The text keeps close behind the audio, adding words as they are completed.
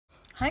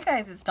Hi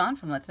guys, it's Dawn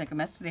from Let's Make a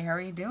Mess Today. How are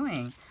you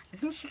doing?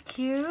 Isn't she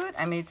cute?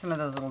 I made some of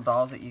those little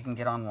dolls that you can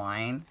get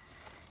online.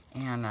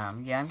 And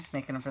yeah, I'm just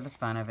making them for the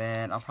fun of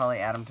it. I'll probably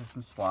add them to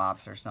some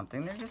swaps or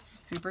something. They're just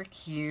super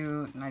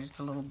cute. And I just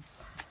put a little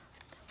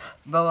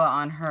boa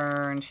on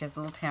her. And she has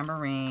a little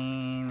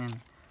tambourine. And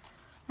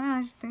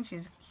I just think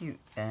she's cute.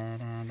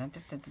 Anyway,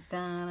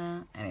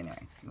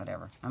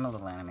 whatever. I'm a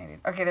little animated.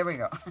 Okay, there we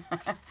go.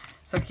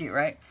 So cute,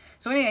 right?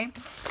 So anyway,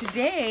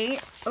 today,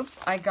 oops,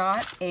 I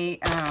got a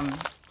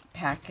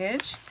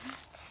package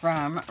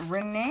from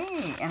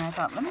Renee. And I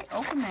thought, let me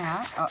open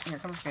that. Oh, here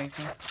comes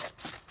Gracie.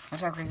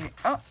 Watch out, Gracie.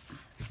 Oh,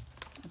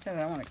 I tell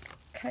you, I want to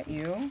cut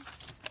you.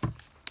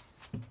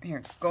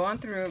 Here, go on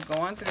through, go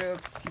on through.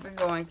 Keep it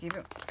going, keep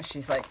it.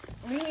 She's like,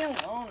 leave me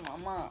alone,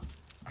 Mama.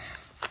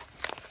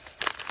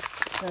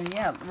 So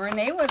yeah,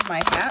 Renee was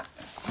my hat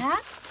partner,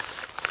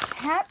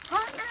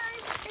 I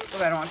think.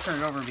 Oh, I don't want to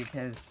turn it over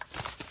because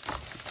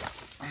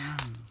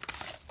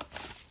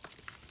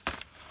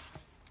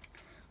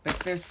but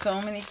there's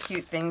so many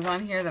cute things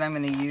on here that I'm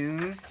going to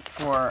use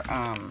for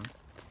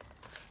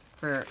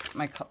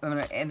my. I'm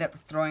going to end up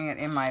throwing it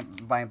in my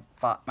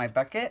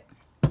bucket.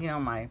 You know,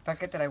 my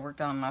bucket that I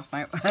worked on last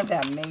night.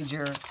 That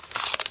major.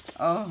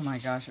 Oh my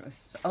gosh, it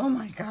was. Oh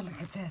my God,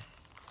 look at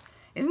this.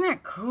 Isn't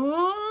that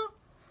cool?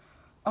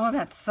 Oh,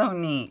 that's so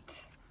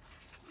neat.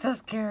 So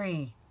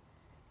scary.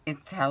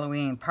 It's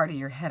Halloween. Party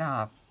your head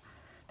off.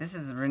 This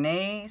is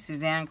Renee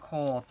Suzanne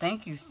Cole.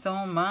 Thank you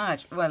so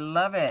much. Oh, I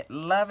love it.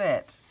 Love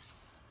it.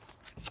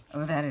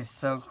 Oh, that is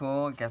so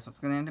cool. Guess what's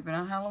going to end up in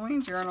a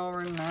Halloween journal,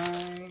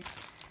 Renee?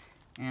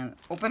 And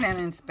open and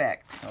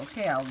inspect.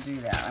 Okay, I'll do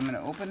that. I'm going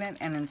to open it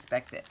and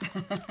inspect it.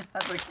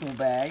 That's a cool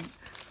bag.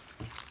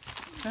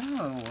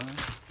 So,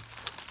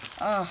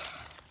 oh,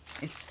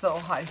 it's so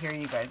hot here,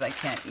 you guys. I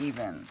can't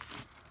even.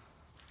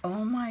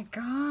 Oh my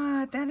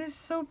God, that is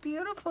so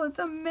beautiful. It's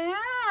a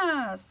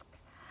mask.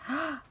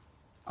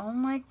 Oh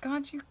my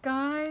God, you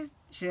guys.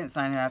 She didn't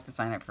sign it. I have to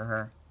sign it for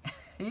her.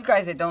 You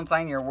guys that don't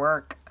sign your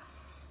work,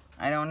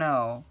 I don't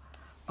know.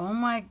 Oh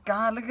my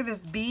God, look at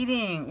this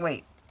beading.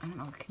 Wait, I don't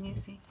know. Can you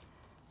see?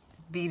 It's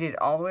beaded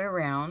all the way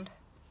around.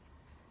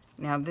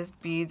 Now, these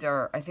beads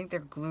are, I think they're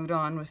glued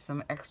on with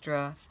some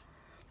extra.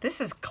 This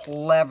is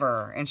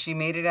clever. And she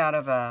made it out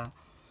of a,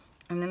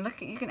 and then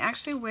look, you can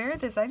actually wear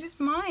this. I just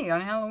might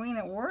on Halloween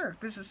at work.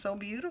 This is so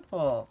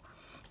beautiful.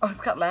 Oh, it's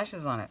got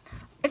lashes on it.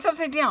 It's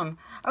upside down.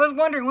 I was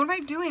wondering, what am I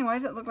doing? Why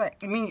does it look like,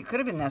 I mean, it could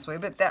have been this way,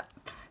 but that,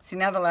 see,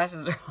 now the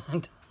lashes are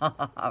on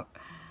top.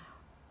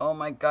 Oh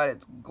my God,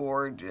 it's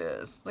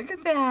gorgeous. Look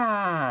at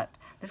that.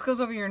 This goes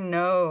over your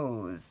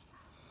nose.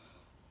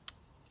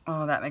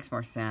 Oh, that makes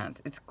more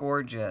sense. It's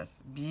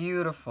gorgeous.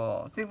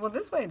 Beautiful. See, well,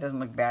 this way it doesn't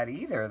look bad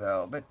either,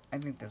 though. But I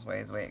think this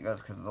way is the way it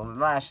goes because the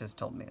lashes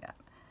told me that.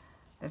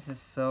 This is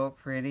so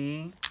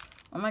pretty.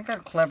 Oh my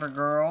God, clever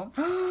girl.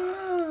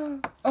 Oh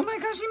my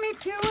gosh, you made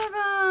 2 of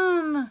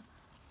them.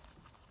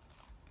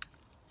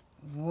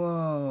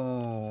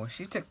 Whoa.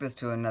 She took this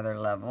to another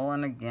level.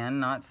 And again,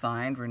 not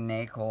signed.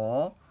 Renee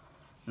Cole.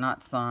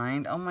 Not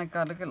signed. Oh my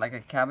God, look at like a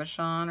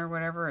cabochon or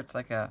whatever. It's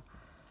like a...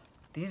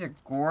 These are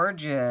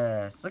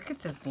gorgeous. Look at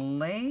this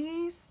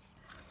lace.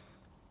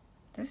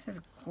 This is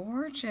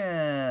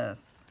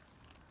gorgeous.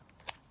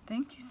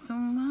 Thank you so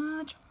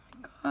much. Oh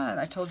my God.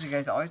 I told you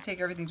guys, always take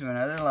everything to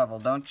another level,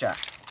 don't ya?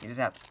 You just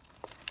have...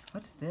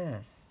 What's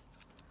this?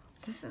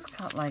 This has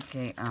got like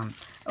a...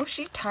 Oh,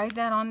 she tied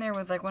that on there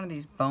with like one of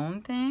these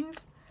bone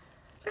things.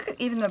 Look at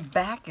even the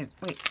back is...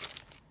 Wait.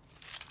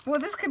 Well,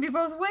 this could be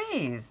both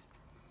ways.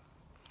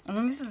 I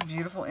mean, this is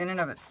beautiful in and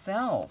of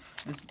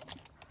itself. This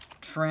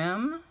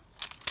trim...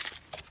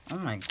 Oh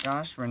my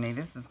gosh, Renee,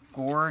 this is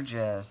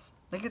gorgeous.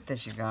 Look at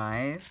this, you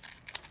guys.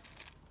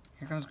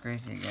 Here comes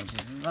Gracie again. She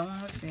says, I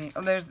want to see.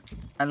 Oh,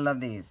 I love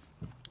these.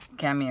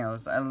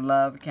 Cameos. I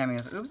love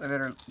cameos. Oops, I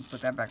better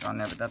put that back on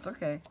there, but that's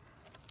okay.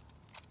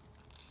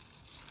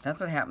 That's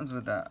what happens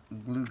with a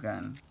glue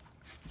gun.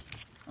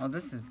 Oh,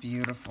 this is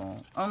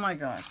beautiful. Oh my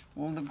gosh.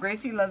 Well,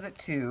 Gracie loves it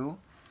too.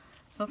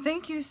 So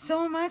thank you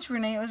so much,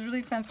 Renee. It was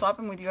really fun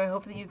swapping with you. I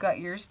hope that you got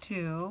yours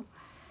too.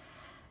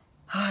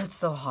 Oh, it's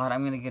so hot.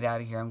 I'm going to get out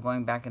of here. I'm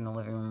going back in the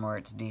living room where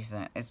it's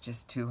decent. It's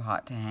just too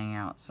hot to hang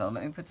out. So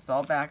let me put this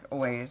all back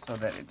away so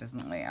that it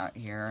doesn't lay out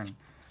here and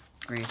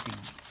Gracie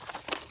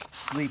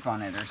sleep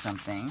on it or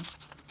something.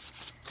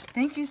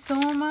 Thank you so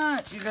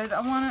much. You guys,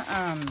 I'm going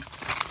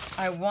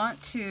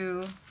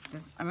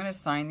to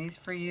sign these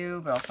for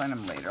you, but I'll sign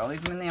them later. I'll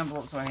leave them in the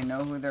envelope so I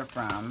know who they're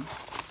from.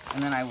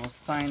 And then I will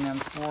sign them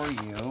for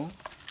you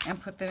and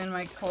put them in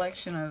my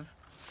collection of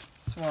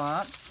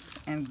swaps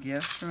and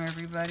gifts from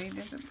everybody.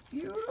 These are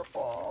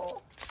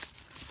beautiful.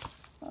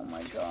 Oh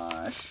my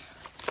gosh.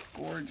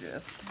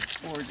 Gorgeous.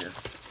 Gorgeous.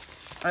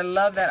 I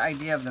love that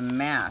idea of the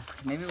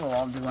mask. Maybe we'll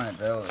all do one of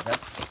those.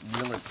 That's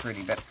really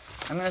pretty. But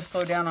I'm going to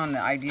slow down on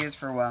the ideas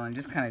for a while and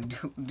just kind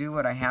of do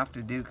what I have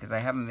to do because I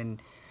haven't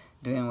been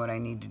doing what I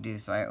need to do.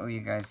 So I owe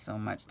you guys so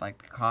much.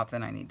 Like the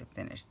coffin, I need to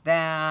finish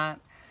that.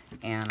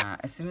 And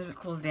as soon as it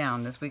cools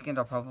down, this weekend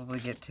I'll probably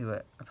get to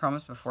it. I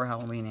promise before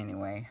Halloween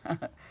anyway.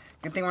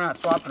 Good thing we're not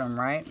swapping them,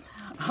 right?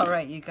 All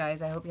right, you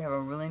guys, I hope you have a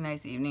really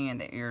nice evening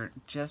and that you're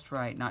just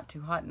right. Not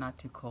too hot, not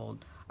too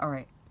cold. All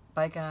right,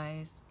 bye,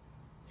 guys.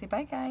 Say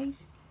bye,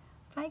 guys.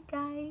 Bye,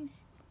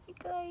 guys. Bye,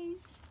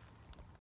 guys.